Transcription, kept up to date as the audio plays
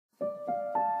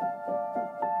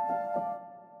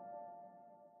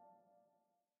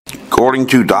According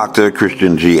to Dr.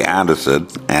 Christian G. Anderson,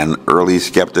 an early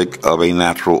skeptic of a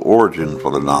natural origin for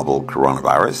the novel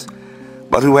coronavirus,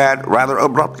 but who had rather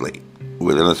abruptly,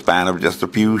 within a span of just a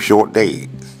few short days,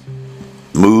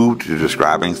 moved to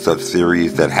describing such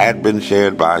theories that had been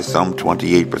shared by some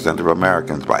 28% of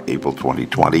Americans by April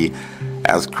 2020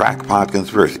 as crackpot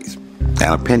conspiracies,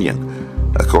 an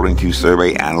opinion, according to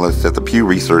survey analysts at the Pew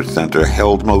Research Center,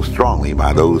 held most strongly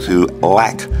by those who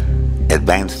lack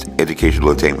advanced educational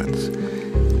attainments.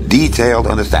 Detailed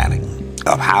understanding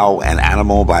of how an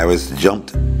animal virus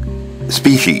jumped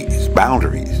species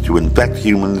boundaries to infect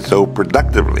humans so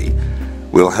productively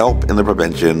will help in the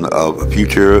prevention of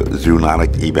future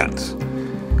zoonotic events.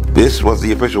 This was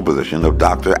the official position of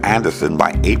Dr. Anderson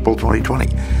by April 2020,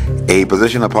 a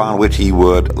position upon which he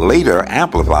would later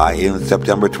amplify in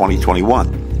September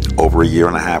 2021, over a year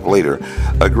and a half later,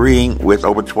 agreeing with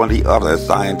over 20 other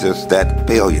scientists that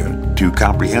failure to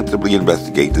comprehensively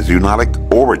investigate the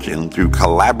zoonotic origin through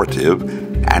collaborative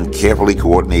and carefully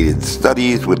coordinated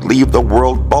studies would leave the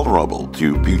world vulnerable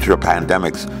to future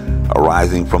pandemics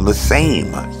arising from the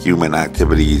same human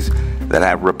activities that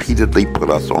have repeatedly put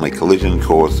us on a collision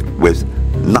course with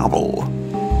novel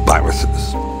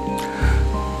viruses.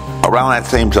 Around that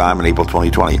same time in April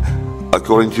 2020,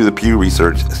 according to the Pew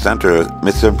Research Center,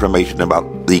 misinformation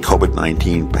about the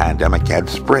COVID-19 pandemic had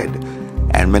spread,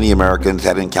 and many Americans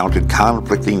had encountered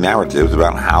conflicting narratives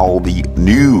about how the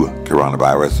new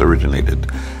coronavirus originated.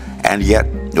 And yet,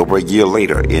 over a year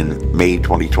later, in May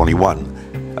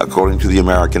 2021, according to the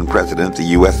American president, the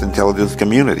U.S. intelligence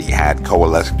community had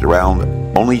coalesced around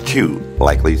only two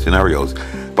likely scenarios,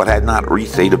 but had not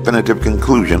reached a definitive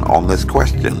conclusion on this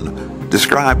question.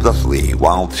 Described thusly,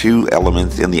 while two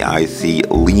elements in the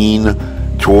IC lean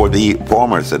toward the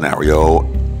former scenario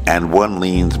and one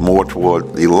leans more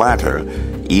toward the latter,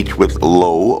 each with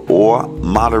low or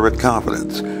moderate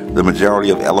confidence, the majority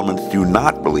of elements do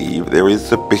not believe there is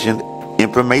sufficient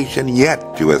information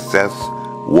yet to assess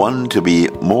one to be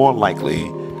more likely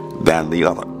than the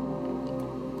other,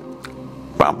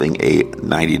 prompting a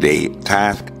 90-day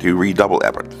task to redouble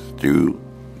efforts to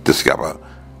discover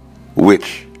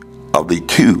which of the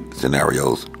two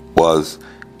scenarios was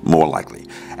more likely.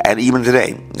 And even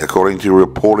today, according to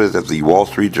reporters at the Wall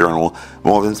Street Journal,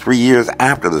 more than 3 years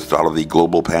after the start of the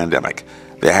global pandemic,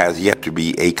 there has yet to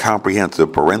be a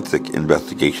comprehensive forensic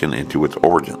investigation into its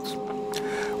origins.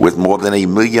 With more than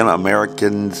 1 million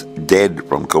Americans dead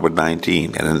from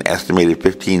COVID-19 and an estimated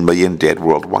 15 million dead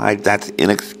worldwide, that's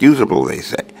inexcusable, they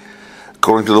say.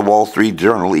 According to the Wall Street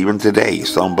Journal, even today,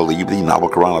 some believe the novel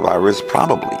coronavirus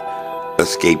probably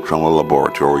escaped from a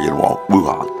laboratory in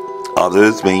Wuhan.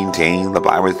 Others maintain the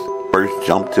virus first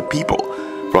jumped to people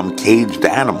from caged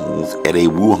animals at a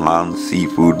Wuhan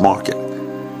seafood market.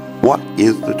 What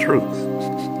is the truth?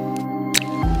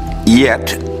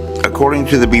 Yet, according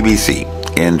to the BBC,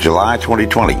 in July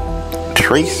 2020,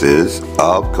 traces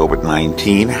of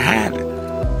COVID-19 had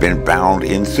been found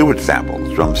in sewage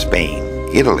samples from Spain,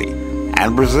 Italy,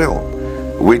 and Brazil,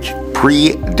 which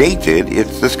predated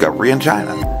its discovery in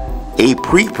China. A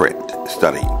preprint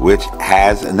study, which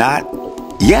has not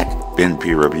yet been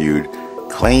peer-reviewed,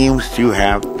 claims to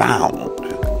have found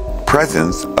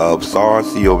presence of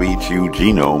SARS-CoV-2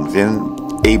 genomes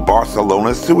in a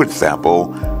Barcelona sewage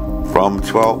sample from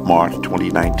 12 March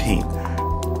 2019.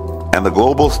 And the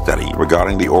global study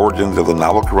regarding the origins of the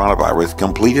novel coronavirus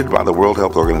completed by the World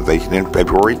Health Organization in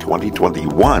February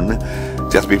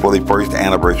 2021, just before the first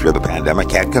anniversary of the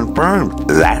pandemic, had confirmed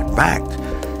that fact.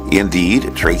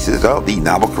 Indeed, traces of the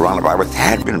novel coronavirus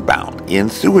had been found in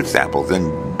sewage samples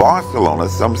in Barcelona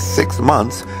some 6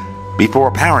 months before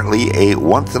apparently a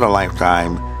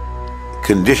once-in-a-lifetime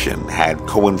condition had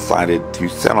coincided to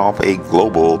set off a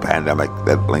global pandemic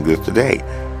that lingers today.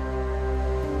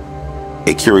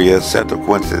 A curious set of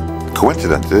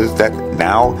coincidences that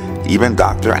now even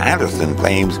Dr. Anderson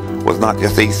claims was not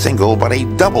just a single but a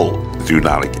double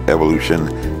zoonotic evolution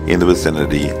in the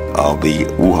vicinity of the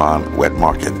Wuhan wet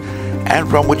market, and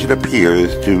from which it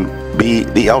appears to be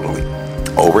the elderly,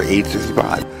 over age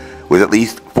 65, with at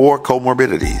least 4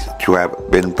 comorbidities to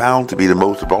have been found to be the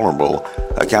most vulnerable,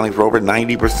 accounting for over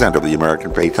 90% of the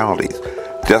American fatalities.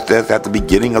 Just as at the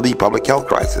beginning of the public health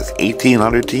crisis,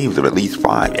 1,800 teams of at least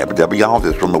 5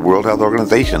 epidemiologists from the World Health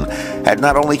Organization had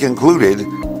not only concluded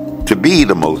to be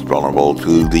the most vulnerable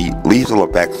to the lethal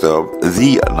effects of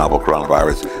the novel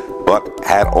coronavirus, but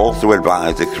had also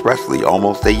advised expressly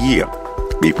almost a year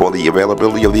before the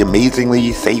availability of the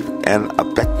amazingly safe and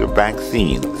effective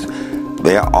vaccines.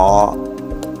 There are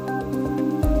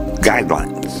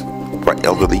guidelines for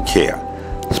elderly care,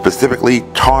 specifically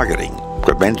targeting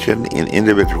prevention in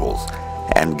individuals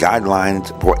and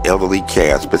guidelines for elderly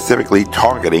care, specifically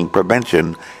targeting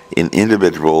prevention in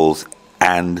individuals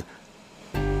and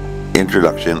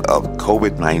introduction of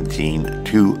COVID-19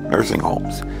 to nursing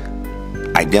homes,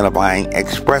 identifying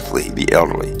expressly the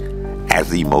elderly as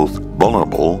the most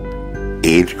vulnerable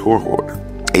age cohort,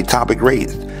 a topic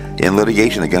raised in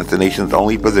litigation against the nation's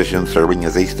only physician serving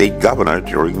as a state governor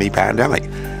during the pandemic,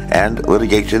 and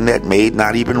litigation that made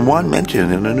not even one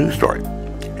mention in the news story,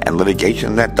 and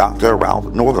litigation that Dr.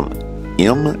 Ralph Northam,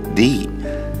 M.D.,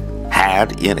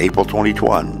 had in April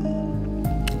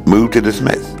 2021 moved to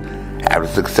dismiss after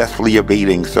successfully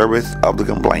evading service of the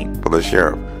complaint for the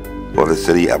sheriff for the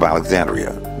city of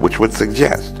Alexandria, which would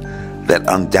suggest that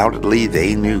undoubtedly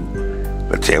they knew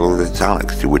the tale of the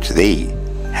tonics to which they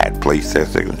had placed their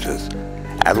signatures.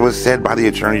 As was said by the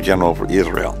Attorney General for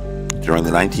Israel during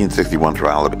the 1961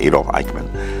 trial of Adolf Eichmann,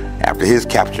 after his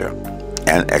capture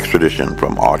and extradition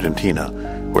from Argentina,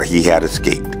 where he had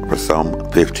escaped for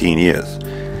some 15 years.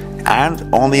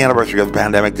 And on the anniversary of the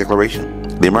pandemic declaration,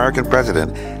 the American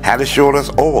president had assured us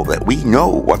all that we know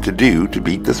what to do to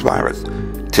beat this virus.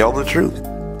 Tell the truth,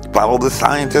 follow the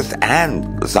scientists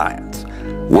and the science,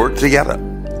 work together,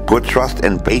 put trust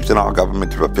and faith in our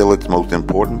government to fulfill its most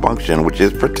important function, which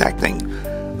is protecting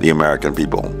the American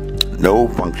people. No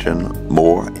function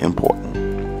more important.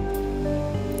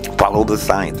 Follow the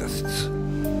scientists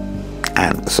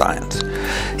and the science.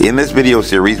 In this video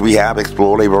series, we have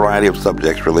explored a variety of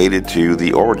subjects related to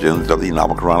the origins of the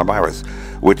novel coronavirus,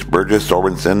 which Burgess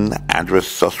Sorensen, Andres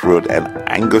Sussrud, and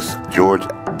Angus George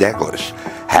Dalglish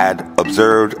had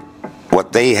observed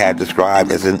what they had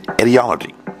described as an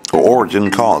etiology, or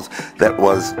origin cause, that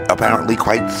was apparently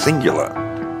quite singular,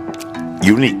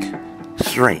 unique,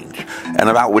 strange, and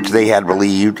about which they had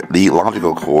believed the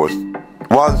logical course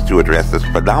was to address this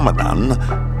phenomenon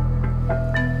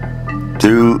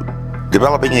through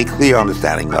developing a clear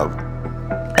understanding of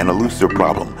an elusive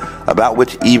problem about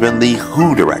which even the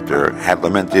WHO director had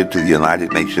lamented to the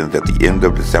United Nations at the end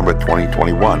of December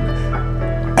 2021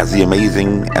 as the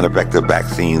amazing and effective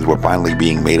vaccines were finally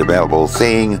being made available,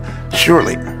 saying,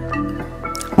 "Surely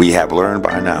we have learned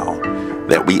by now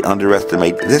that we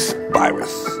underestimate this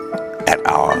virus at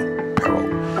our peril."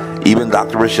 Even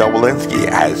Dr. Rochelle Walensky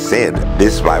has said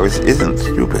this virus isn't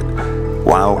stupid,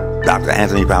 while Dr.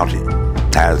 Anthony Fauci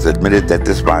has admitted that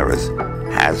this virus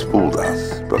has fooled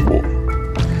us before.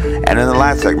 And in the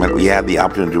last segment, we had the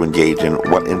opportunity to engage in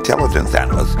what intelligence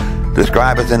analysts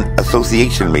describe as an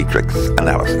association matrix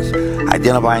analysis,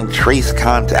 identifying trace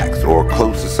contacts or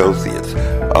close associates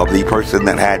of the person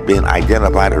that had been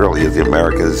identified early as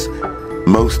America's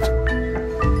most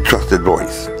trusted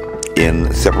voice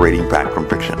in separating fact from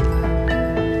fiction.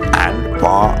 And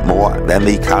far more than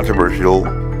the controversial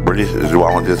British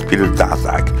zoologist Peter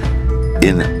Daszak,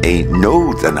 in a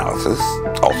nodes analysis,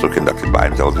 also conducted by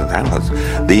intelligence analysts,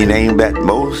 the name that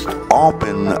most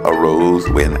often arose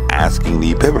when asking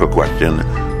the pivotal question,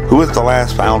 who was the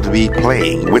last found to be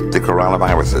playing with the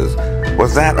coronaviruses,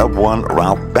 was that of one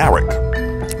Ralph Baric,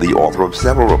 the author of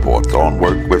several reports on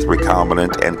work with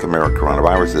recombinant and chimeric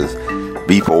coronaviruses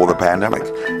before the pandemic,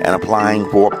 and applying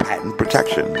for patent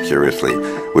protection, curiously,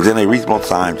 within a reasonable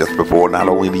time just before not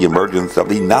only the emergence of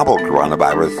the novel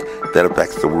coronavirus that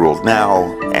affects the world now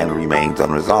and remains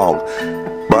unresolved,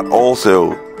 but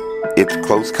also its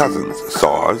close cousins,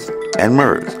 SARS and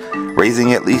MERS,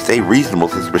 raising at least a reasonable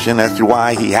suspicion as to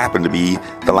why he happened to be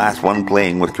the last one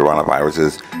playing with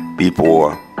coronaviruses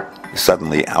before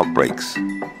suddenly outbreaks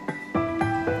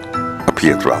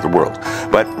appear throughout the world.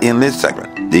 But in this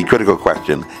segment, the critical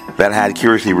question that had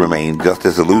curiously remained just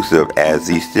as elusive as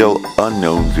the still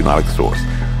unknown zoonotic source,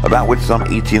 about which some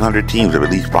 1,800 teams of at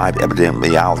least 5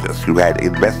 epidemiologists who had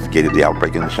investigated the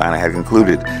outbreak in China had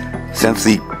concluded, since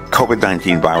the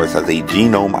COVID-19 virus has a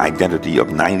genome identity of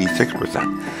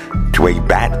 96% to a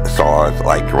bat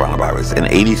SARS-like coronavirus and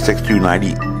 86 to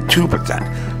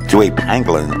 92% to a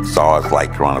pangolin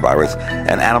SARS-like coronavirus,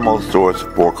 an animal source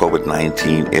for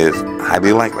COVID-19 is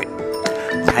highly likely.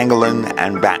 Pangolin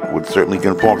and bat would certainly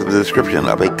conform to the description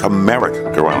of a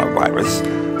chimeric coronavirus,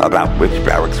 about which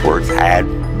Barrick's works had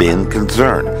been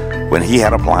concerned when he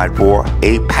had applied for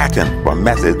a patent for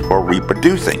methods for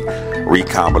reproducing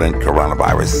recombinant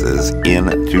coronaviruses in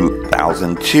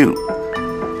 2002,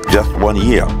 just 1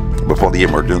 year before the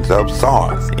emergence of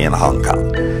SARS in Hong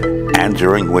Kong, and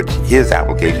during which his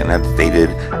application had stated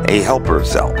a helper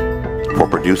cell for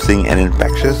producing an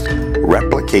infectious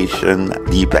replication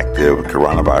defective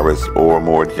coronavirus, or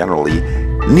more generally,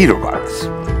 nidovirus.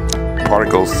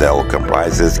 Particle cell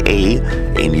comprises A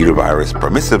nidovirus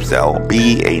permissive cell,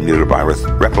 B, a nidovirus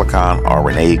replicon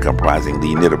RNA comprising the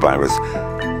nidovirus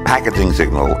packaging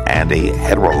signal and a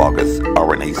heterologous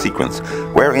RNA sequence,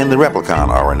 wherein the replicon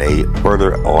RNA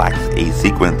further lacks a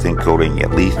sequence encoding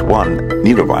at least one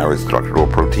nanovirus structural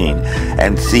protein,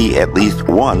 and C, at least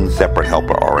one separate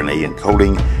helper RNA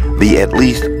encoding the at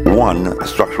least one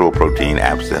structural protein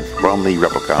absent from the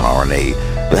replicon RNA,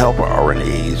 the helper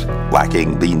RNAs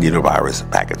lacking the nanovirus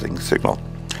packaging signal.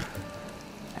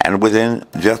 And within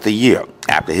just a year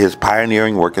after his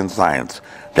pioneering work in science,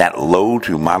 that low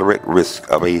to moderate risk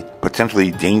of a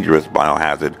potentially dangerous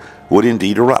biohazard would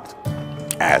indeed erupt,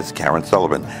 as Karen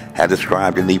Sullivan had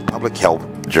described in the Public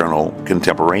Health journal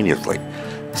contemporaneously.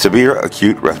 Severe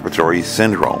acute respiratory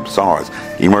syndrome, SARS,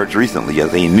 emerged recently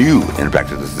as a new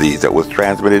infectious disease that was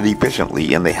transmitted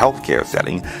efficiently in the healthcare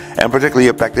setting and particularly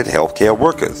affected healthcare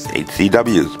workers,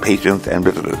 HCWs, patients, and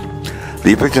visitors.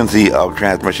 The efficiency of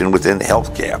transmission within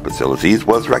healthcare facilities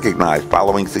was recognized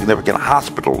following significant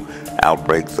hospital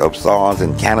outbreaks of SARS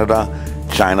in Canada,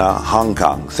 China, Hong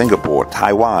Kong, Singapore,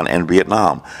 Taiwan, and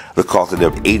Vietnam. The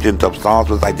causative agent of SARS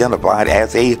was identified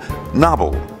as a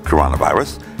novel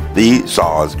coronavirus, the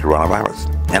SARS coronavirus,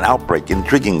 an outbreak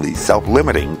intriguingly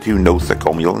self-limiting to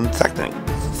nosocomial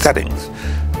settings,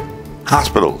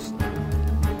 hospitals,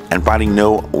 and finding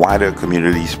no wider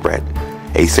community spread,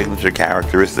 a signature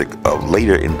characteristic of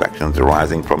later infections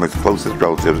arising from its closest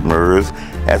relatives MERS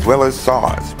as well as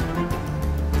SARS,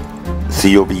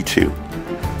 CoV-2,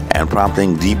 and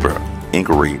prompting deeper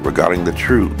inquiry regarding the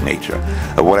true nature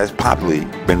of what has popularly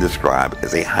been described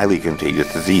as a highly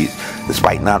contagious disease,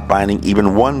 despite not finding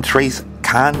even one trace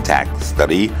contact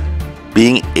study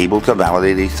being able to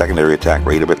validate a secondary attack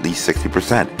rate of at least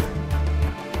 60%.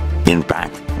 In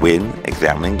fact, when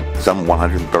examining some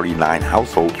 139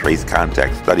 household trace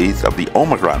contact studies of the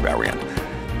Omicron variant,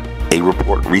 a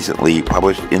report recently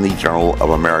published in the Journal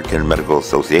of American Medical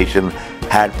Association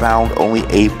had found only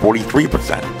a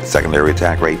 43% secondary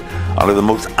attack rate under the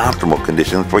most optimal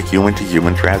conditions for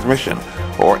human-to-human transmission,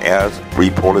 or as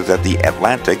reporters at The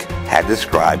Atlantic had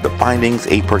described the findings,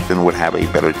 a person would have a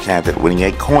better chance at winning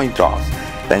a coin toss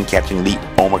than catching the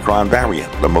Omicron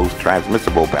variant, the most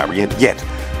transmissible variant yet,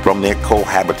 from their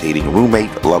cohabitating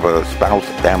roommate, lover, spouse,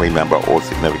 family member, or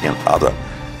significant other,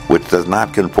 which does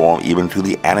not conform even to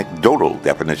the anecdotal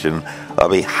definition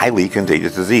of a highly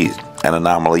contagious disease, an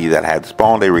anomaly that had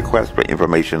spawned a request for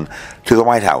information to the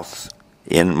White House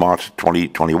in March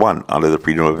 2021 under the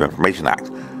Freedom of Information Act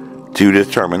to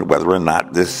determine whether or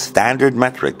not this standard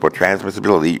metric for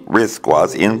transmissibility risk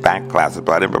was in fact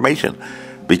classified information,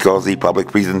 because the public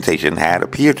presentation had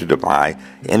appeared to defy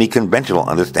any conventional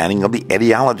understanding of the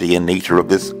etiology and nature of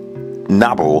this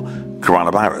novel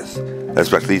coronavirus.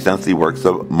 Especially since the works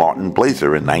of Martin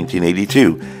Blaser in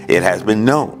 1982, it has been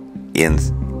known,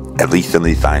 at least in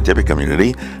the scientific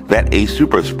community, that a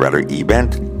super spreader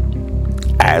event,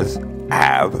 as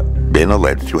have been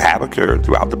alleged to have occurred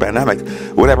throughout the pandemic,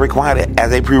 would have required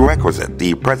as a prerequisite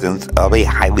the presence of a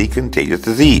highly contagious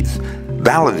disease.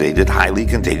 Validated highly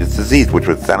contagious disease, which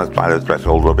would satisfy the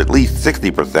threshold of at least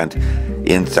 60%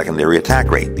 in secondary attack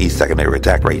rate, the secondary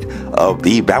attack rate of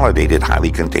the validated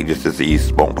highly contagious disease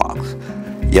smallpox.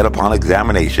 Yet upon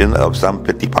examination of some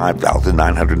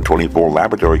 55,924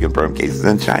 laboratory-confirmed cases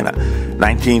in China,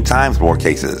 19 times more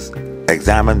cases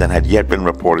examined than had yet been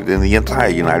reported in the entire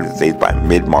United States by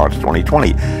mid-March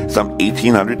 2020. Some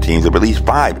 1,800 teams of at least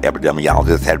 5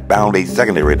 epidemiologists had found a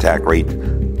secondary attack rate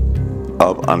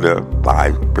of under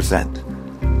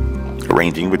 5%,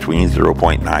 ranging between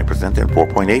 0.9% and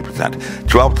 4.8%,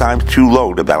 12 times too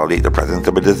low to validate the presence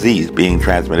of a disease being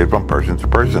transmitted from person to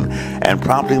person, and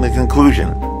prompting the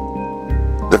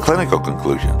clinical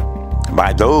conclusion,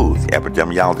 by those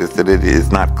epidemiologists that it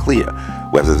is not clear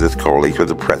whether this correlates with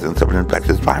the presence of an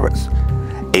infectious virus.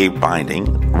 A finding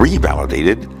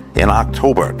revalidated in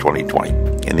October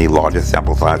 2020 in the largest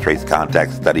sample size trace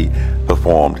contact study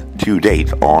performed to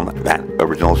date on that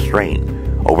original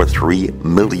strain, over 3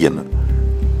 million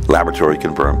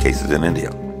laboratory-confirmed cases in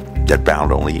India, that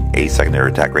found only a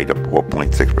secondary attack rate of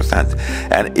 4.6%.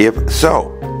 And if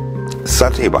so,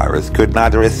 such a virus could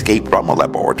neither escape from a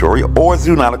laboratory or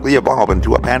zoonotically evolve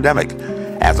into a pandemic,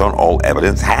 as on all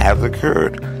evidence has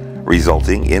occurred,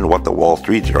 resulting in what the Wall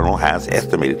Street Journal has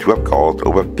estimated to have caused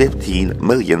over 15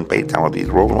 million fatalities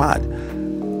worldwide,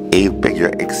 a figure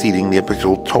exceeding the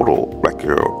official total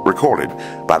recorded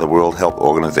by the World Health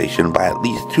Organization by at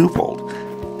least twofold,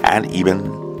 and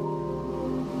even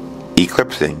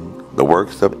eclipsing the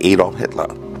works of Adolf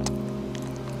Hitler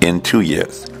in 2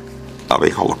 years of a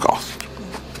Holocaust.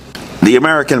 The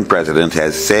American president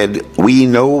has said, "We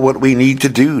know what we need to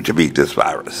do to beat this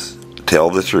virus. Tell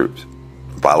the truth.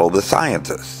 Follow the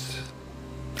scientists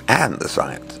and the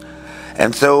science.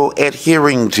 And so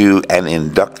adhering to an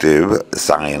inductive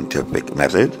scientific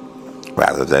method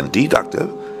rather than deductive,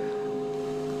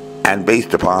 and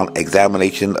based upon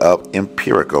examination of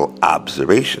empirical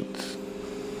observations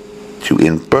to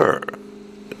infer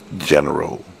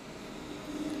general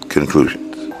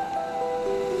conclusions,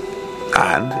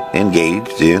 and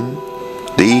engaged in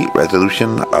the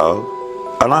resolution of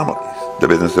anomalies, the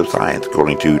business of science,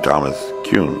 according to Thomas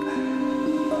Kuhn,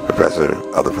 professor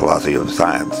of the philosophy of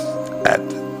science at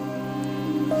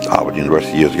Harvard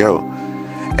University years ago.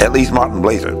 At least Martin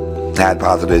Blaser had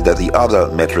posited that the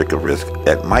other metric of risk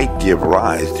that might give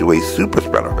rise to a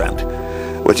superspreader event,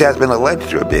 which has been alleged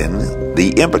to have been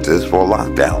the impetus for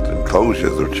lockdowns and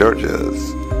closures of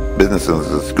churches, businesses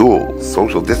and schools,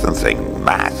 social distancing,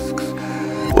 masks,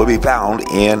 will be found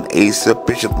in a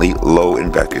sufficiently low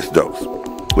infectious dose,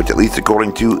 which, at least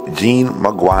according to Jean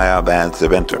Maguire Van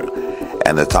Seventer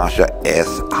and Natasha S.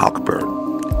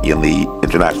 Hochberg in the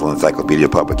International Encyclopedia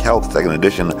of Public Health, second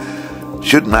edition,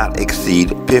 should not exceed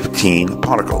 15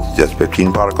 particles, just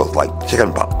 15 particles like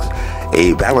chickenpox,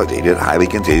 a validated highly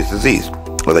contagious disease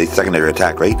with a secondary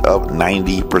attack rate of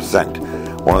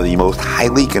 90%, one of the most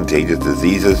highly contagious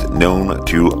diseases known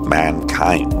to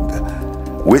mankind,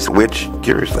 with which,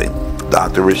 curiously,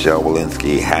 Dr. Rochelle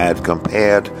Walensky had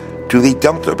compared to the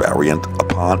Delta variant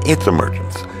upon its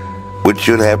emergence, which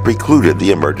should have precluded the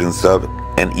emergence of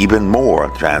an even more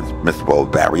transmissible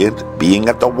variant being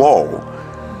at the wall.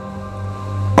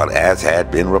 But as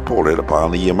had been reported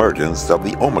upon the emergence of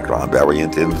the Omicron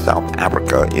variant in South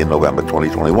Africa in November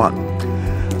 2021,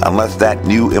 unless that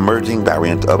new emerging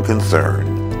variant of concern,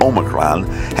 Omicron,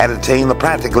 had attained the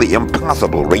practically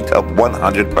impossible rate of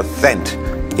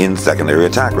 100% in secondary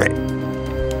attack rate.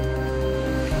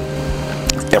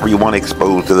 Everyone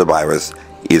exposed to the virus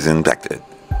is infected,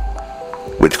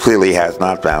 which clearly has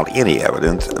not found any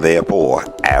evidence, therefore,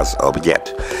 as of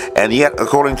yet. And yet,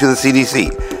 according to the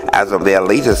CDC, as of their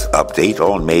latest update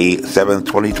on May 7,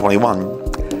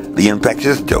 2021, the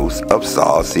infectious dose of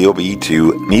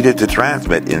SARS-CoV-2 needed to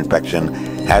transmit infection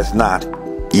has not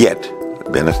yet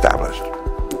been established.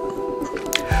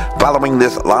 Following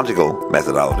this logical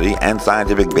methodology and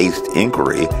scientific-based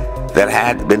inquiry that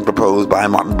had been proposed by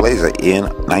Martin Blaser in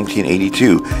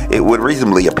 1982, it would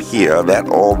reasonably appear that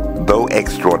although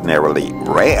extraordinarily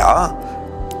rare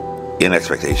in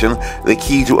expectation, the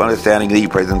key to understanding the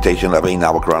presentation of a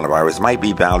novel coronavirus might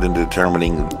be found in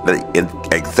determining the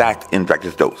exact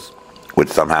infectious dose, which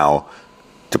somehow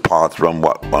departs from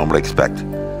what one would expect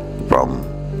from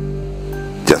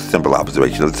just simple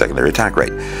observation of the secondary attack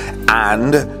rate,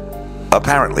 and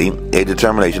apparently a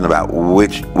determination about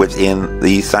which within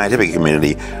the scientific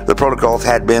community the protocols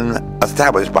had been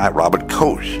established by Robert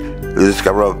Koch, the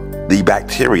discoverer of the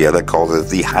bacteria that causes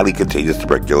the highly contagious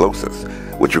tuberculosis,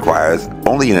 which requires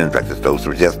only an infectious dose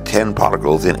of just 10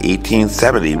 particles in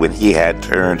 1870, when he had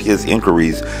turned his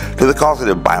inquiries to the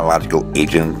causative biological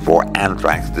agent for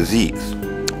anthrax disease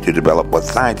to develop what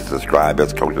scientists describe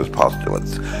as Koch's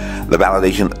postulates, the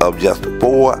validation of just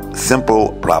 4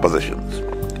 simple propositions,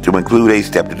 to include a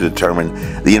step to determine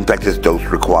the infectious dose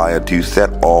required to set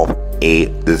off a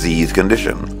disease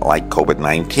condition like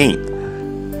COVID-19.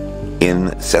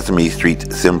 In Sesame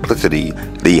Street simplicity,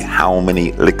 the how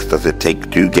many licks does it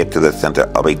take to get to the center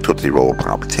of a Tootsie Roll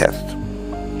Pop test,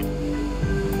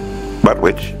 but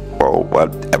which, for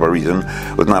whatever reason,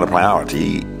 was not a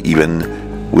priority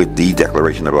even with the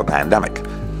declaration of a pandemic,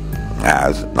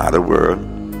 as neither were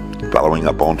following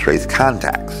up on trace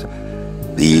contacts,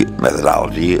 the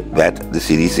methodology that the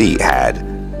CDC had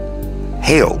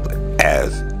hailed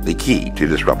as the key to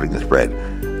disrupting the spread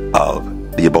of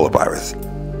the Ebola virus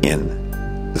in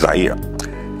Zaire.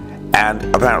 And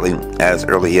apparently, as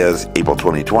early as April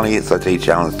 2020, such a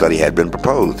challenge study had been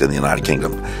proposed in the United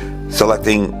Kingdom,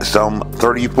 selecting some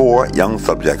 34 young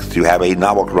subjects to have a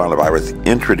novel coronavirus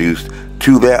introduced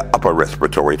to their upper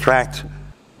respiratory tract,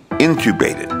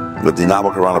 incubated with the novel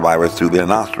coronavirus through their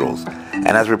nostrils,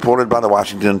 and as reported by the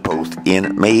Washington Post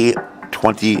in May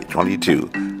 2022,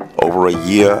 over 2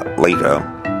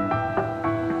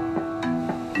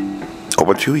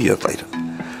 years later,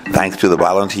 thanks to the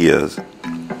volunteers,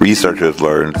 researchers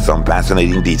learned some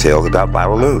fascinating details about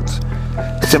viral loads,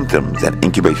 symptoms, and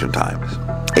incubation times.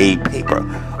 A paper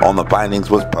on the findings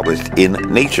was published in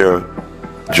Nature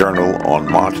Journal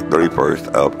on March 31st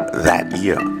of that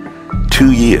year,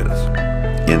 2 years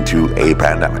into a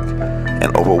pandemic,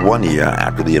 and over 1 year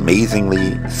after the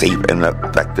amazingly safe and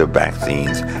effective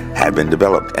vaccines had been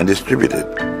developed and distributed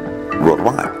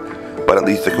worldwide. But at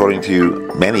least according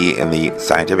to many in the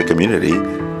scientific community,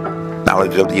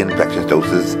 knowledge of the infectious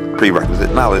doses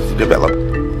prerequisite knowledge to develop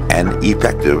an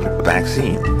effective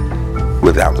vaccine.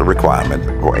 without the requirement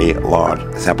for a large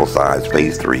sample size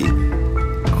phase 3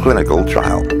 clinical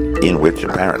trial, in which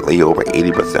apparently over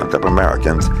 80% of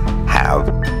Americans have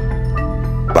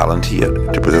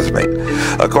volunteered to participate.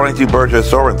 According to Berger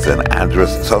Sorensen, Andres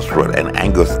Susrud, and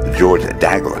Angus George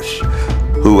Daglish,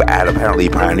 who had apparently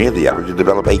pioneered the effort to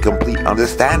develop a complete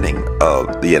understanding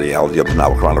of the etiology of the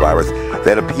novel coronavirus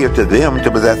that appeared to them to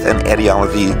possess an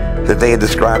etiology that they had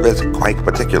described as quite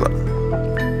particular.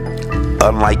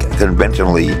 Unlike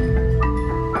conventionally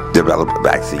developed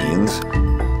vaccines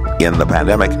in the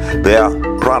pandemic, their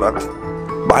product,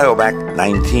 BioVac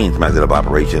 19's method of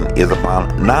operation is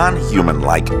upon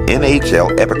non-human-like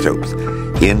NHL epitopes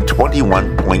in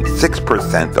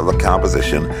 21.6% of the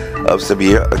composition of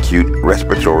severe acute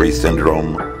respiratory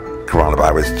syndrome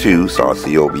coronavirus 2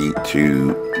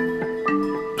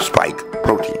 SARS-CoV-2 spike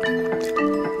protein,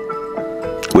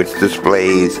 which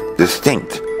displays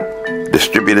distinct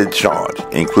distributed charge,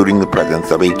 including the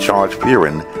presence of a charged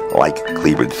furin-like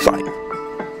cleavage site.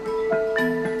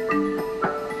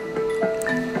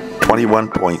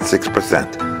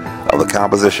 21.6% of the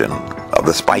composition of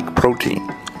the spike protein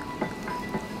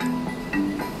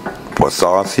for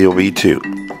SARS-CoV-2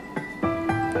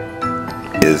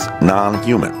 is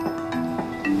non-human,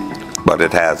 but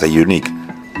it has a unique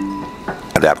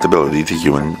adaptability to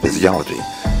human physiology,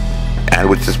 and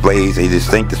which displays a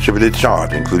distinct distributed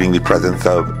charge, including the presence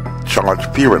of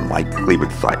charged furin-like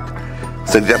cleavage site,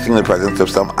 suggesting the presence of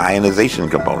some ionization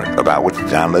component, about which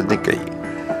John Lednicky,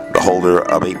 the holder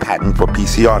of a patent for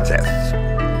PCR tests,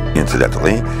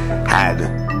 incidentally, had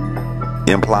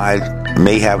implied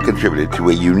may have contributed to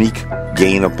a unique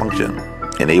gain of function,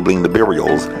 enabling the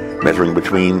virials measuring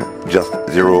between just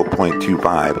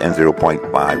 0.25 and 0.5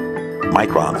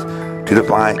 microns to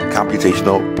defy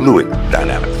computational fluid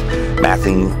dynamics,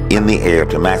 massing in the air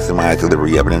to maximize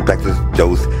delivery of an infectious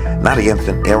dose not against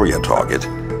an area target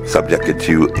subjected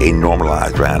to a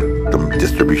normalized random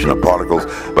distribution of particles,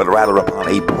 but rather upon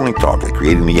a point target,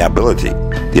 creating the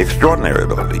extraordinary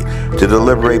ability to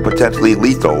deliver a potentially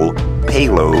lethal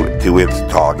payload to its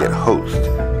target host,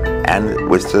 and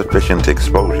with sufficient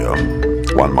exposure,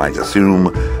 one might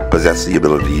assume possess the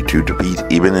ability to defeat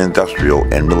even industrial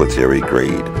and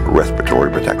military-grade respiratory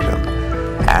protection.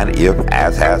 And if,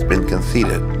 as has been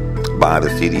conceded by the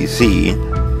CDC,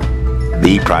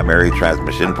 the primary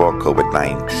transmission for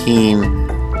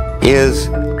COVID-19 is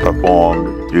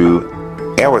performed through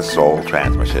aerosol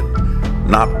transmission,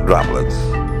 not droplets.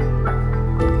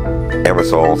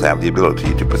 Aerosols have the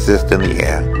ability to persist in the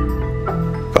air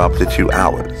for up to 2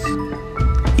 hours,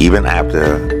 even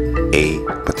after a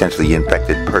potentially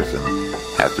infected person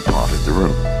has departed the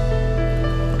room.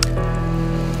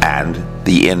 And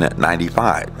the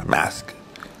N95 mask,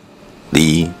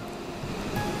 the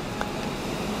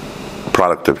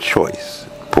product of choice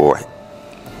for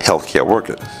healthcare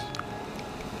workers,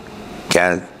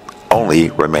 can only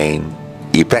remain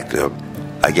effective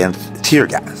against tear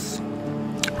gas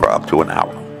for up to an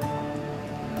hour.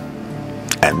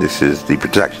 And this is the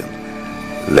protection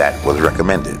that was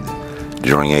recommended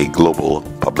during a global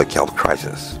public health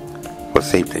crisis for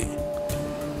safety.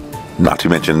 Not to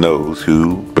mention those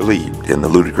who believed in the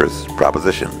ludicrous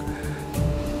proposition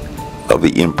of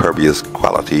the impervious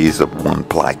qualities of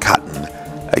one-ply cotton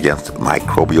against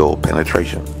microbial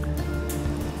penetration,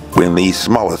 when the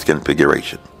smallest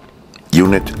configuration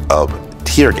unit of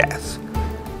tear gas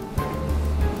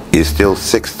is still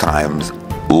 6 times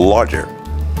larger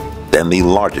than the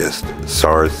largest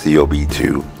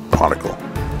SARS-CoV-2 particle,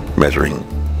 measuring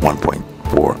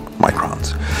 1.4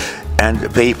 microns. And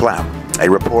Faye Flam, a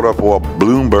reporter for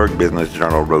Bloomberg Business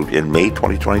Journal, wrote in May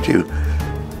 2022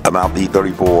 about the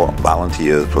 34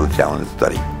 volunteers for the challenge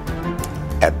study.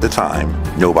 At the time,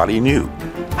 nobody knew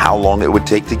how long it would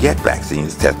take to get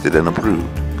vaccines tested and approved.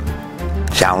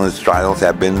 Challenge trials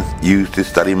have been used to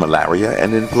study malaria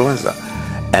and influenza,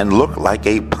 and look like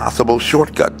a possible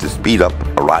shortcut to speed up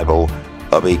arrival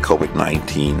of a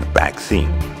COVID-19 vaccine.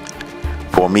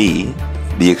 For me,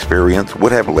 the experience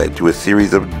would have led to a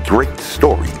series of great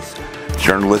stories.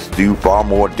 Journalists do far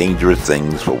more dangerous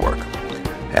things for work.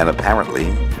 And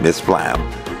apparently, Ms. Flam,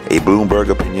 a Bloomberg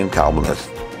Opinion columnist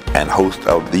and host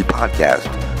of the podcast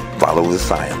Follow the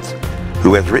Science,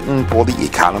 who has written for The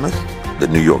Economist, The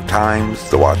New York Times,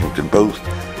 The Washington Post,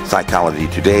 Psychology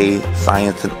Today,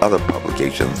 Science, and other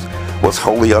publications, was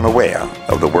wholly unaware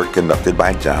of the work conducted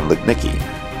by John Lednicky,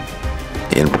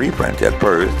 in preprint at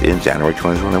first in January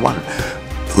 2021,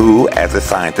 who, as a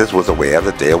scientist, was aware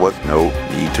that there was no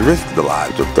need to risk the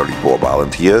lives of 34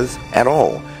 volunteers at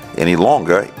all any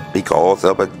longer because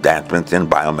of advancements in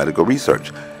biomedical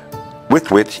research,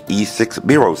 with which E6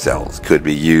 Vero cells could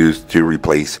be used to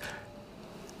replace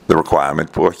the requirement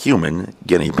for human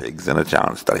guinea pigs in a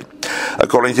challenge study.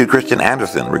 According to Christian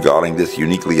Anderson, regarding this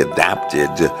uniquely adapted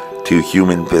to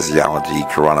human physiology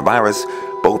coronavirus,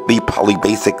 both the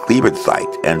polybasic cleavage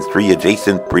site and 3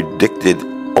 adjacent predicted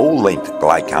O-linked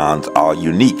glycans are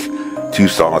unique to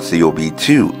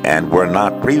SARS-CoV-2 and were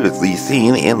not previously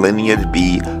seen in lineage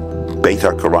B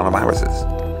beta coronaviruses,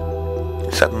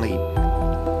 suddenly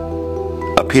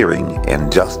appearing in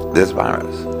just this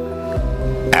virus.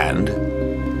 And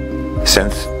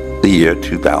since the year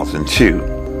 2002,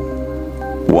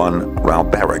 one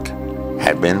Ralph Barrick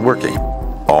had been working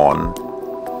on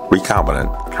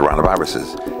recombinant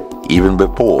coronaviruses even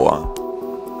before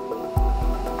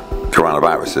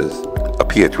coronaviruses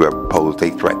appeared to have posed a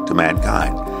threat to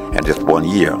mankind, and just 1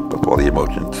 year before the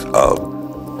emergence of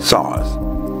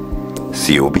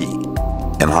SARS-CoV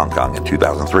in Hong Kong in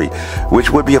 2003,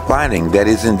 which would be a finding that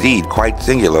is indeed quite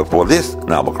singular for this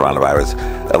novel coronavirus,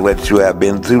 alleged to have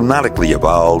been zoonotically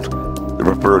evolved, the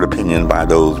preferred opinion by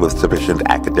those with sufficient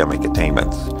academic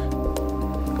attainments,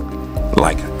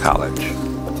 like college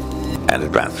and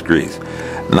advanced degrees,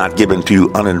 not given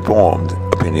to uninformed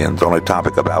opinions on a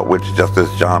topic about which Justice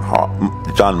John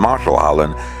Marshall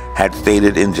Holland had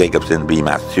stated in Jacobson v.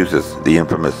 Massachusetts, the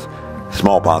infamous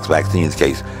smallpox vaccines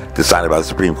case decided by the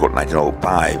Supreme Court in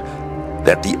 1905,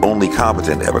 that the only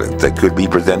competent evidence that could be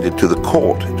presented to the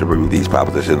court to prove these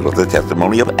propositions was the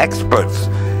testimony of experts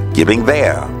giving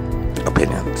their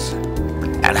opinions.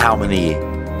 And how many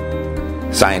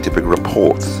scientific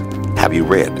reports have you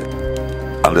read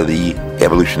under the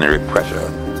evolutionary pressure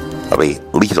of a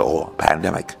lethal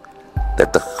pandemic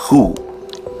that the WHO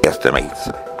estimates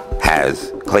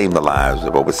has claimed the lives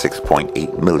of over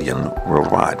 6.8 million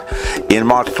worldwide? In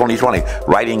March 2020,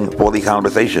 writing for The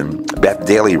Conversation, Beth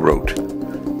Daly wrote,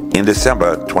 in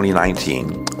December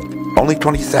 2019, only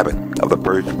 27 of the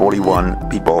first 41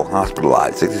 people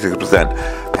hospitalized,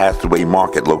 66%, passed away.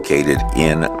 Market located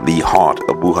in the heart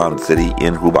of Wuhan City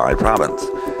in Hubei province.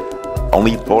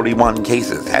 Only 41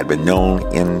 cases had been known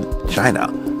in China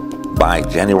by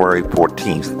January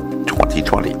 14th,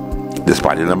 2020,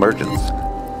 despite an emergence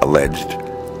alleged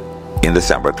in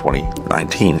December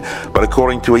 2019. But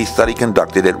according to a study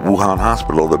conducted at Wuhan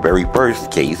Hospital, the very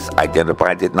first case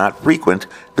identified did not frequent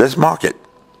this market.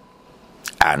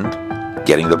 And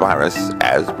getting the virus,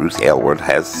 as Bruce Aylward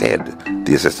has said,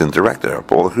 the assistant director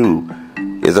for the WHO,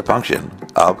 is a function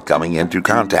of coming into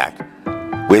contact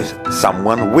with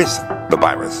someone with the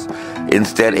virus.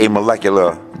 Instead, a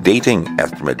molecular dating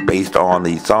estimate based on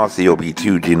the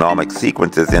SARS-CoV-2 genomic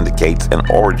sequences indicates an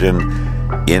origin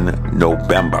in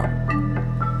November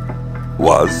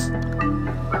was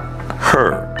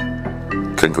her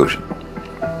conclusion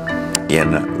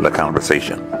in The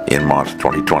Conversation in March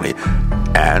 2020.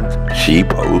 And she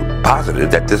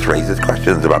posited that this raises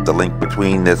questions about the link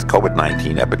between this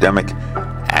COVID-19 epidemic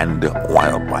and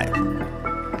wildlife.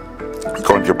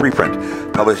 According to a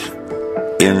preprint published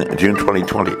in June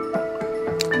 2020,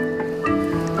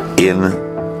 in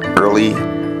early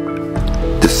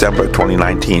December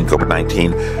 2019,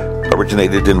 COVID-19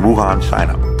 originated in Wuhan,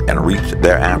 China, and reached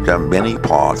thereafter many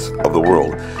parts of the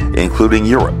world, including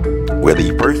Europe, where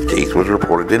the first case was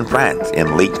reported in France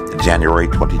in late January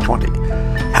 2020.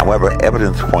 However,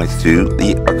 evidence points to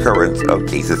the occurrence of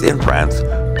cases in France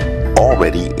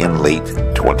already in late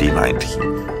 2019.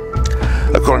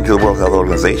 According to the World Health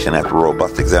Organization, after a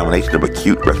robust examination of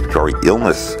acute respiratory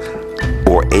illness,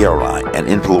 or ARI, and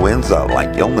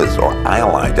influenza-like illness, or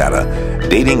ILI data,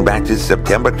 dating back to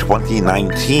September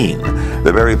 2019,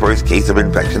 the very first case of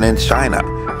infection in China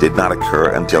did not occur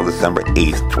until December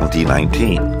 8th,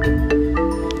 2019,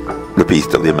 the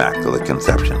Feast of the Immaculate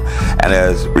Conception. And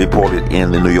as reported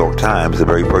in the New York Times, the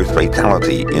very first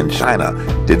fatality in China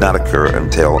did not occur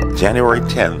until January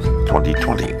 10th,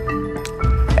 2020,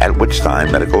 at which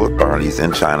time medical authorities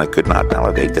in China could not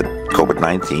validate that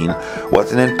COVID-19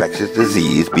 was an infectious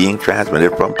disease being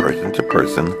transmitted from person to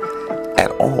person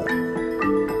at all.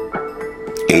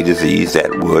 A disease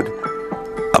that would,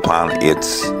 upon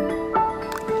its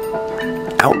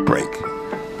outbreak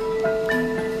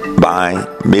by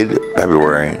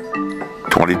mid-February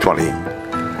 2020,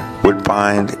 would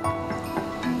find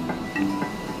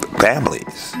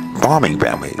families, farming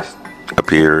families,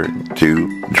 appear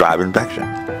to drive infection,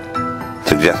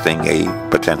 suggesting a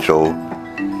potential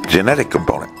genetic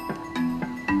component.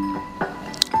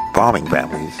 Farming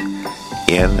families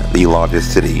in the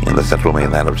largest city in the central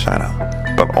mainland of China,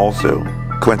 but also,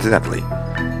 coincidentally,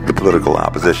 the political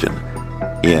opposition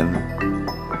in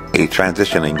a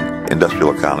transitioning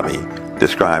industrial economy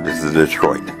described as the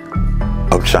Detroit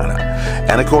of China.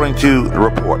 And according to the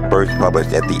report first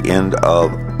published at the end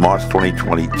of March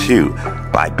 2022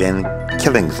 by Ben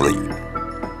Killingsley,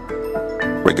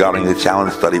 regarding the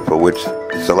challenge study for which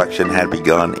selection had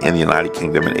begun in the United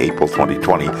Kingdom in April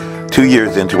 2020, 2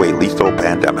 years into a lethal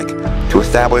pandemic, to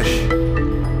establish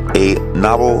a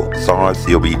novel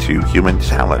SARS-CoV-2 human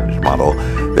challenge model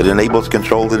that enables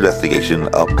controlled investigation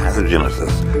of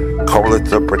pathogenesis,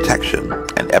 correlates of protection,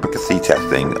 and efficacy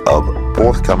testing of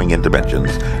forthcoming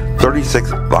interventions.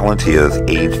 36 volunteers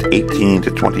aged 18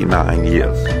 to 29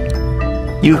 years,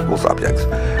 youthful subjects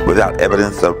without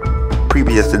evidence of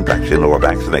previous infection or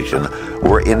vaccination,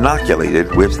 were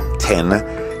inoculated with 10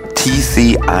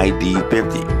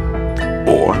 TCID50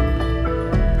 or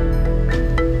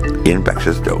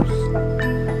infectious dose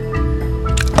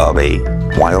of a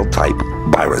wild-type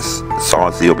virus,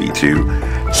 SARS-CoV-2,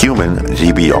 human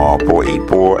GBR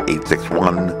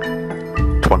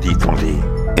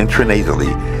 484861-2020,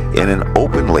 intranasally in an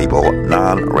open-label,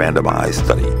 non-randomized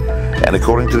study. And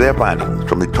according to their findings,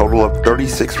 from the total of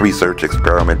 36 research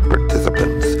experiment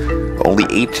participants, only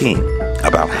 18,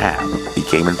 about half,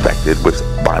 became infected with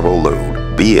viral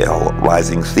load, VL,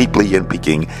 rising steeply and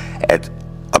peaking at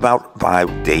about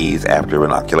 5 days after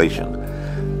inoculation.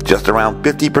 Just around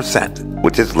 50%,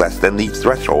 which is less than the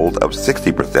threshold of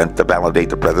 60% to validate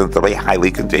the presence of a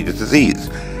highly contagious disease.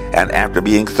 And after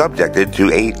being subjected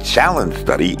to a challenge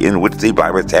study in which the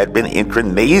virus had been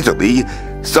intranasally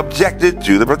subjected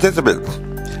to the participants,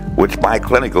 which by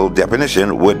clinical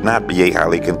definition would not be a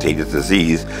highly contagious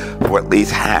disease for at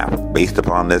least half, based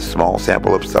upon this small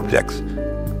sample of subjects,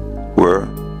 were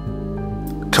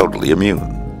totally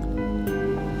immune.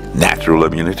 Natural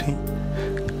immunity?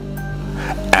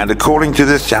 And according to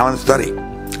this challenge study,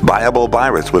 viable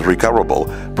virus was recoverable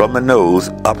from the nose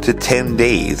up to 10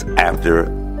 days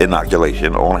after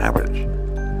inoculation on average.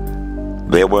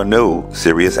 There were no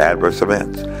serious adverse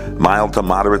events. Mild to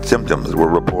moderate symptoms were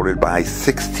reported by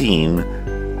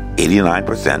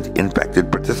 89% infected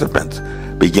participants,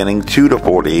 beginning 2 to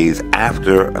 4 days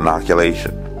after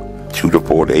inoculation. 2 to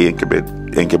 4 day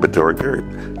incubatory period,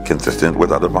 consistent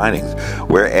with other findings,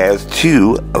 whereas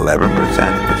 11%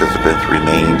 participants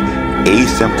remained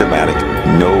asymptomatic,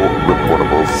 no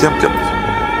reportable symptoms,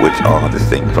 which are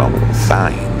distinct from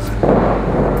signs.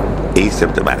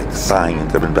 Asymptomatic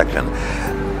signs of infection: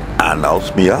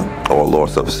 anosmia, or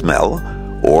loss of smell,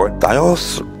 or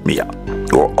diosmia,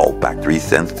 or olfactory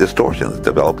sense distortions,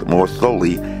 developed more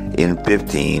slowly in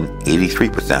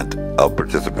 83% of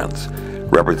participants,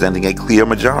 representing a clear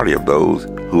majority of those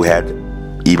who had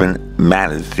even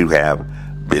managed to have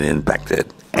been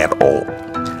infected at all.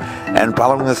 And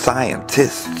following the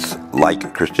scientists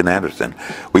like Christian Andersen,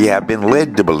 we have been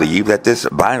led to believe that this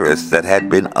virus that had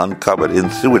been uncovered in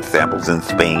sewage samples in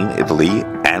Spain, Italy,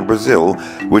 and Brazil,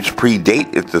 which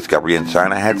predate its discovery in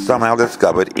China, had somehow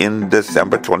discovered in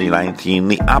December 2019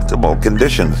 the optimal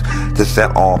conditions to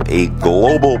set off a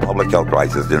global public health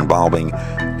crisis involving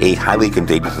a highly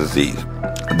contagious disease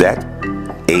that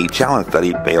a challenge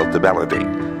study failed to validate,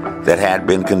 that had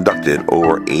been conducted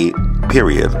over a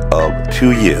period of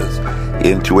 2 years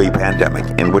into a pandemic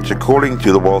in which, according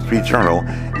to the Wall Street Journal,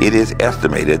 it is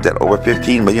estimated that over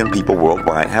 15 million people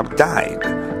worldwide have died.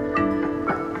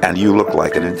 And you look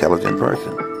like an intelligent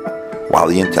person, while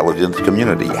the intelligence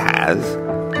community has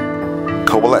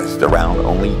coalesced around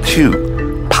only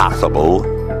 2 possible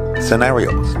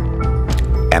scenarios: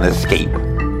 an escape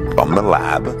from the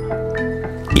lab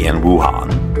in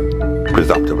Wuhan,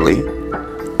 presumptively,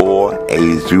 or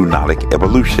a zoonotic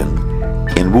evolution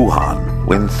in Wuhan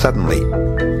when suddenly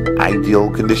ideal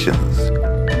conditions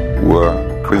were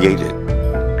created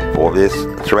for this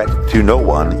threat to no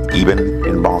one, even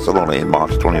in Barcelona in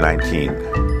March 2019,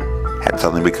 had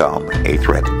suddenly become a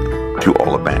threat to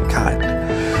all of mankind.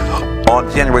 On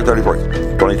January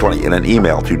 31st, 2020, in an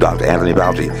email to Dr. Anthony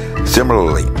Fauci,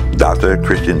 similarly, Dr.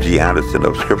 Christian G. Andersen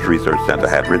of Scripps Research Center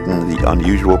had written the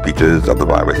unusual features of the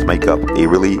virus make up a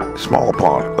really small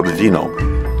part of the genome,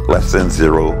 less than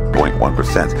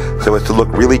 0.1%, so as to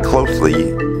look really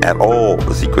closely at all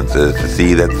the sequences to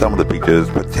see that some of the features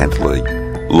potentially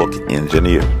look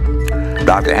engineered.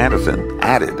 Dr. Andersen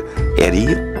added,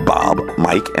 Eddie, Bob,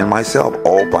 Mike, and myself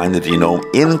all find the genome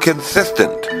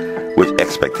inconsistent with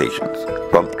expectations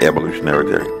from evolutionary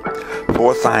theory.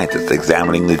 4 scientists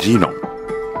examining the genome,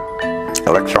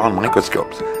 electron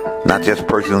microscopes, not just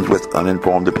persons with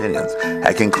uninformed opinions,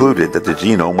 had concluded that the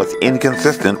genome was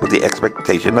inconsistent with the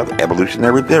expectation of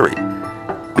evolutionary theory.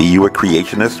 Be you a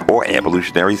creationist or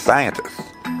evolutionary scientist,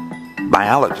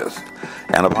 biologist.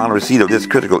 And upon receipt of this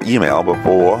critical email,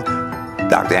 before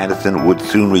Dr. Andersen would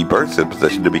soon reverse his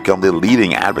position to become the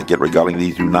leading advocate regarding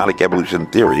the zoonotic evolution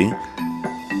theory,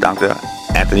 Dr.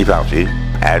 Anthony Fauci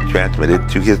had transmitted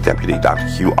to his deputy, Dr.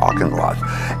 Hugh Auchincloss,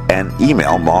 an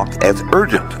email marked as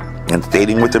urgent and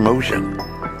stating with emotion,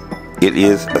 "It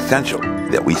is essential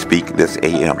that we speak this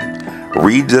AM.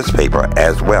 Read this paper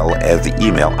as well as the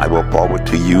email I will forward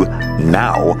to you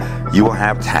now. You will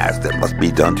have tasks that must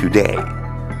be done today,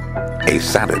 a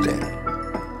Saturday,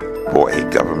 for a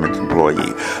government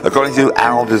employee." According to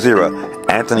Al Jazeera,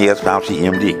 Anthony S. Fauci,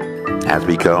 MD, has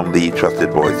become the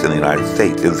trusted voice in the United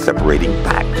States in separating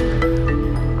fact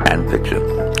and fiction.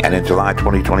 And in July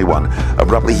 2021,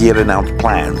 abruptly he had announced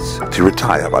plans to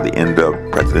retire by the end of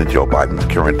President Joe Biden's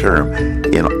current term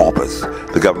in office.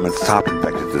 The government's top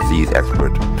infectious disease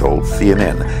expert told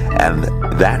CNN. And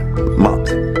that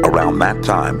month, around that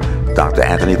time, Dr.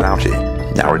 Anthony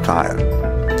Fauci, now retired,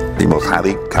 the most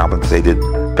highly compensated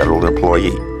federal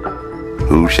employee,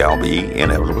 who shall be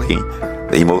inevitably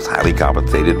the most highly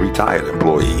compensated retired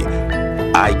employee.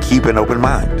 "I keep an open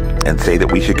mind and say that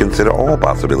we should consider all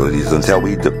possibilities until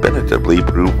we definitively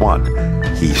prove one,"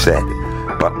 he said.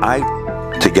 "But I,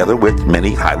 together with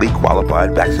many highly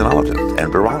qualified vaccinologists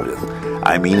and virologists,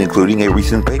 I mean including a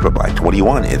recent paper by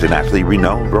 21 internationally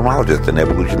renowned virologists and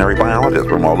evolutionary biologists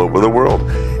from all over the world,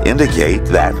 indicate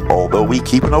that although we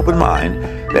keep an open mind,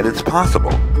 that it's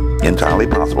possible, entirely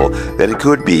possible, that it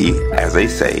could be, as they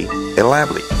say, a lab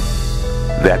leak.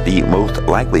 That the most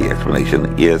likely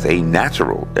explanation is a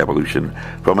natural evolution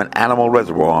from an animal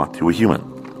reservoir to a human.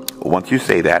 Once you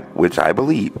say that, which I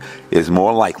believe is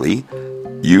more likely,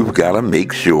 you've got to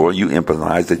make sure you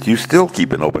emphasize that you still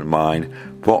keep an open mind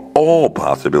for all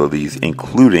possibilities,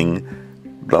 including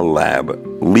the lab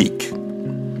leak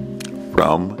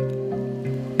from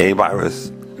a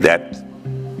virus that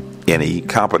any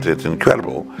competent and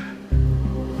credible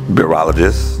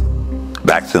virologist,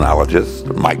 vaccinologists,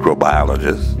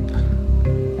 microbiologists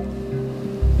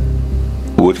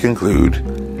would conclude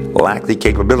lack the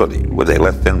capability with a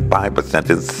less than 5%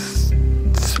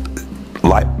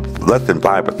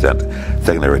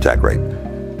 secondary attack rate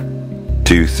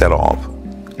to set off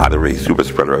either a super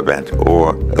spreader event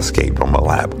or escape from a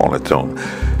lab on its own.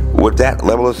 Would that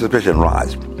level of suspicion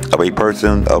rise of a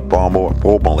person of far more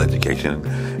formal education,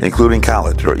 including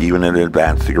college or even an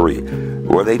advanced degree,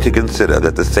 were they to consider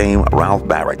that the same Ralph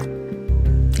Barrett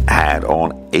had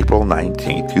on April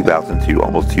 19, 2002,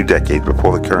 almost 2 decades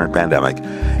before the current pandemic,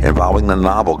 involving the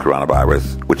novel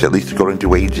coronavirus, which at least according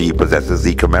to AG possesses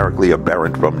the chimerically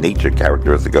aberrant from nature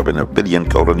characteristic of an amphibian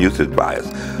colon usage bias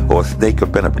or snake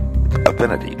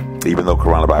affinity, even though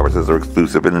coronaviruses are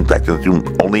exclusive in infections to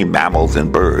only mammals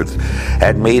and birds,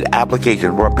 had made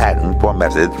application for a patent for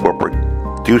methods for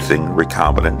producing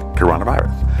recombinant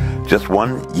coronavirus. Just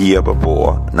 1 year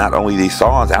before, not only the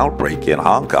SARS outbreak in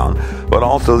Hong Kong, but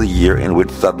also the year in which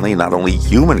suddenly not only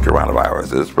human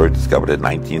coronaviruses were discovered in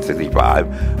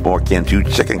 1965, more akin to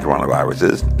chicken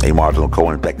coronaviruses, a marginal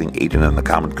co-infecting agent in the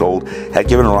common cold, had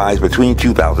given rise between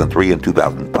 2003 and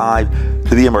 2005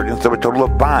 to the emergence of a total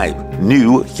of 5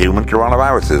 new human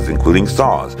coronaviruses, including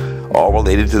SARS, all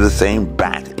related to the same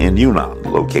bat in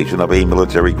Yunnan, location of a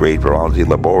military-grade virology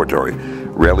laboratory,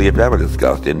 rarely if ever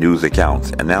discussed in news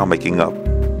accounts, and now making up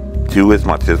to as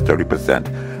much as 30%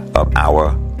 of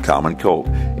our common cold,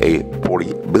 a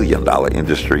 $40 billion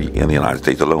industry in the United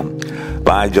States alone.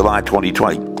 By July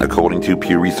 2020, according to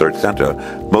Pew Research Center,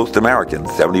 most Americans,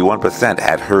 71%,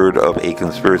 had heard of a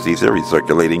conspiracy theory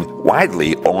circulating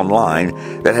widely online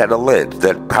that had alleged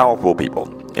that powerful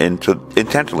people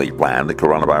intentionally planned the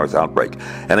coronavirus outbreak,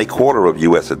 and a quarter of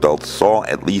U.S. adults saw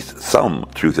at least some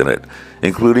truth in it,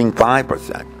 including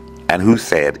 5%, and who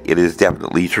said it is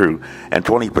definitely true, and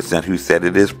 20% who said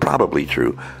it is probably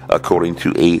true, according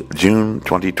to a June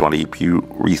 2020 Pew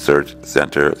Research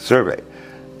Center survey.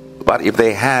 But if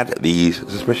they had these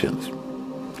suspicions,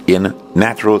 in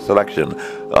natural selection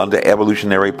under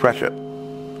evolutionary pressure,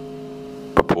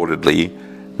 purportedly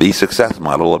the success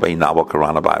model of a novel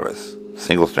coronavirus,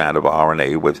 single strand of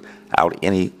RNA without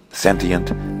any sentient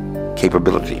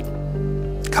capability,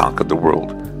 conquered the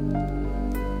world.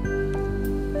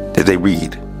 Did they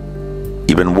read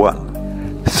even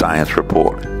one science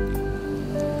report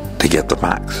to get the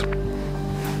facts?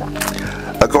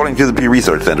 According to the Pew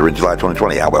Research Center in July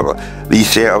 2020, however, the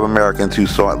share of Americans who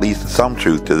saw at least some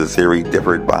truth to the theory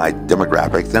differed by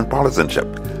demographics and partisanship.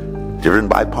 Driven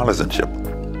by partisanship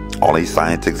on a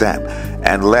science exam,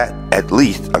 and at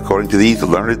least, according to these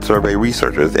learned survey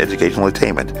researchers, educational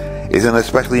attainment is an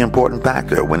especially important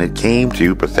factor when it came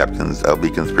to perceptions of the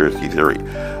conspiracy theory.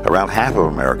 Around half of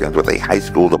Americans with a high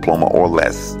school diploma or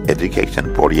less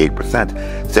education,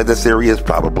 48%, said the theory is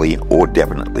probably or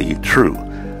definitely true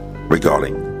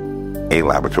regarding a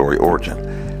laboratory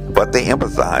origin. but they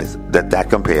emphasize that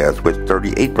compares with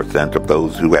 38% of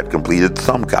those who had completed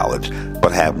some college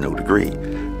but have no degree,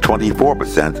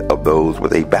 24% of those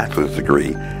with a bachelor's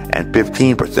degree, and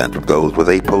 15% of those with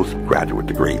a postgraduate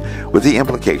degree, with the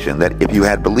implication that if you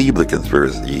had believed the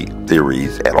conspiracy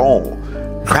theories at all,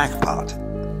 crackpot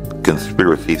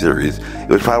conspiracy theories, it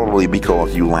was probably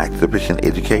because you lacked sufficient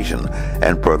education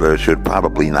and further should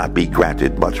probably not be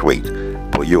granted much weight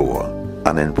for your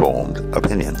uninformed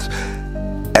opinions.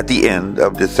 At the end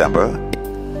of December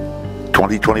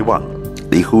 2021,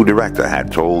 the WHO director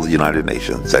had told the United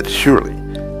Nations that surely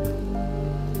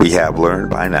we have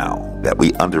learned by now that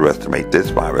we underestimate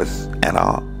this virus and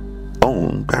our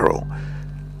own peril.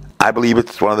 I believe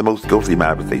it's one of the most ghostly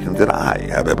manifestations that I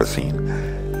have ever seen.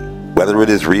 Whether it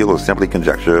is real or simply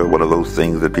conjecture, one of those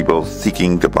things that people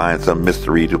seeking to find some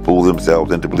mystery to fool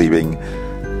themselves into believing,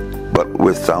 but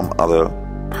with some other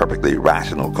perfectly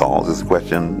rational cause, is a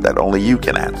question that only you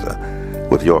can answer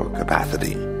with your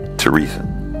capacity to reason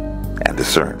and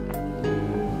discern.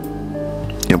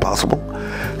 Impossible?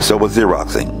 So was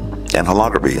Xeroxing and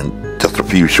holography in just a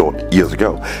few short years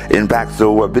ago. In fact,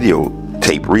 so were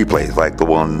videotape replays like the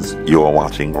ones you're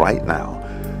watching right now.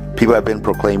 People have been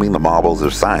proclaiming the marvels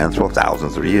of science for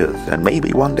thousands of years, and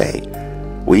maybe one day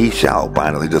we shall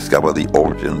finally discover the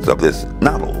origins of this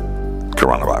novel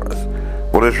coronavirus.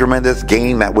 What a tremendous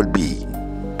gain that would be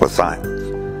for science,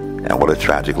 and what a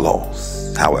tragic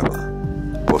loss,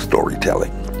 however, for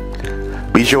storytelling.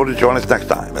 Be sure to join us next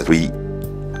time as we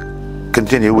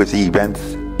continue with the events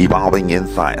evolving in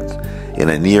science in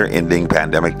a near-ending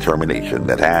pandemic termination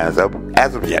that has,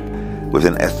 as of yet, with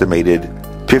an estimated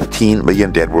 15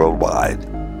 million dead worldwide,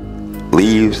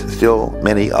 leaves still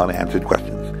many unanswered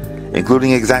questions,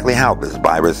 including exactly how this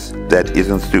virus that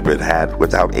isn't stupid had,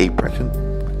 without a prescient,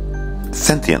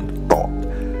 sentient thought,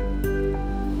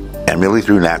 and merely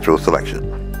through natural selection,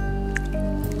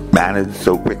 managed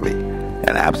so quickly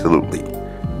and absolutely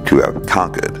to have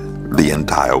conquered the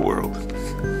entire world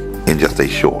in just a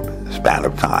short span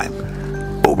of time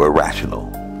over rational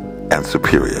and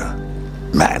superior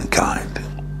mankind.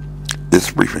 This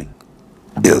briefing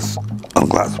is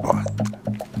unclassified.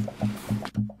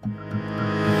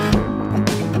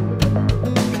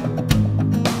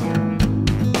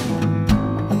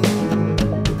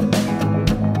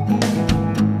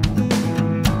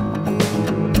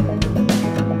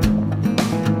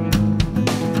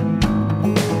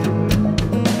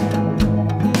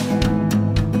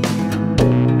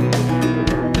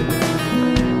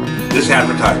 This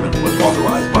advertisement was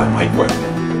authorized by Mike Webb.